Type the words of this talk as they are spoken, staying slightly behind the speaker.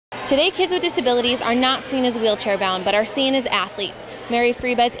Today, kids with disabilities are not seen as wheelchair-bound, but are seen as athletes. Mary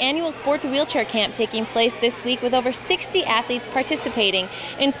Freebed's annual sports wheelchair camp taking place this week with over 60 athletes participating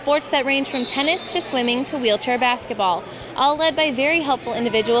in sports that range from tennis to swimming to wheelchair basketball, all led by very helpful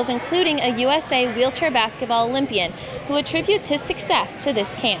individuals, including a USA wheelchair basketball Olympian who attributes his success to this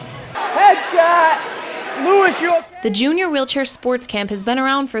camp. Headshot! Lewis, you okay? The Junior Wheelchair Sports Camp has been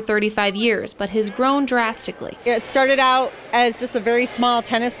around for 35 years, but has grown drastically. It started out as just a very small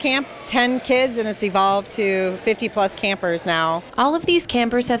tennis camp, 10 kids, and it's evolved to 50-plus campers now. All of these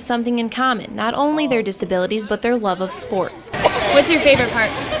campers have something in common, not only their disabilities, but their love of sports. What's your favorite part?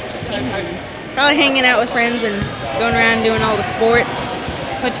 Probably hanging out with friends and going around doing all the sports.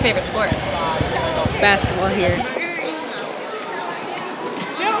 What's your favorite sport? Basketball here.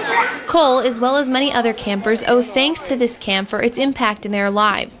 Cole, as well as many other campers, owe thanks to this camp for its impact in their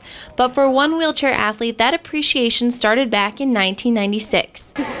lives. But for one wheelchair athlete, that appreciation started back in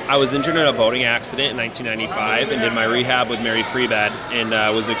 1996. I was injured in a boating accident in 1995 and did my rehab with Mary Freebed, and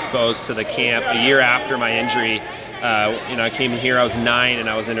was exposed to the camp a year after my injury. I came here, I was 9, and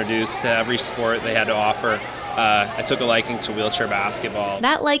I was introduced to every sport they had to offer. I took a liking to wheelchair basketball.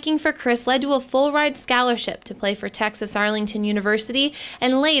 That liking for Chris led to a full-ride scholarship to play for Texas Arlington University,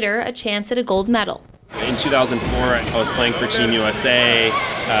 and later a chance at a gold medal. In 2004, I was playing for Team USA.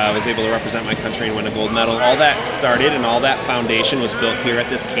 I was able to represent my country and win a gold medal. All that started and all that foundation was built here at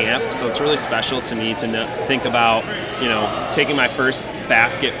this camp. So it's really special to me to think about, taking my first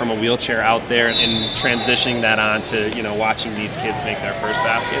basket from a wheelchair out there and transitioning that on to, watching these kids make their first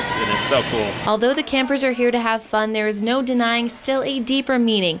baskets. And it's so cool. Although the campers are here to have fun, there is no denying still a deeper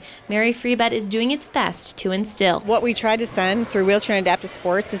meaning Mary Freebed is doing its best to instill. What we try to send through wheelchair and adaptive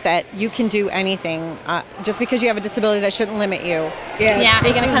sports is that you can do anything. Just because you have a disability, that shouldn't limit you. Yeah, are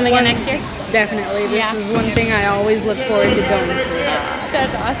you going to come again next year? Definitely. This is one thing I always look forward to going to.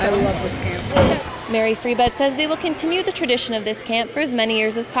 That's awesome. I love this camp. Mary Freebed says they will continue the tradition of this camp for as many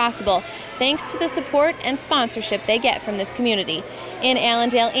years as possible, thanks to the support and sponsorship they get from this community. In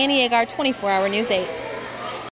Allendale, Annie Agar, 24 Hour News 8.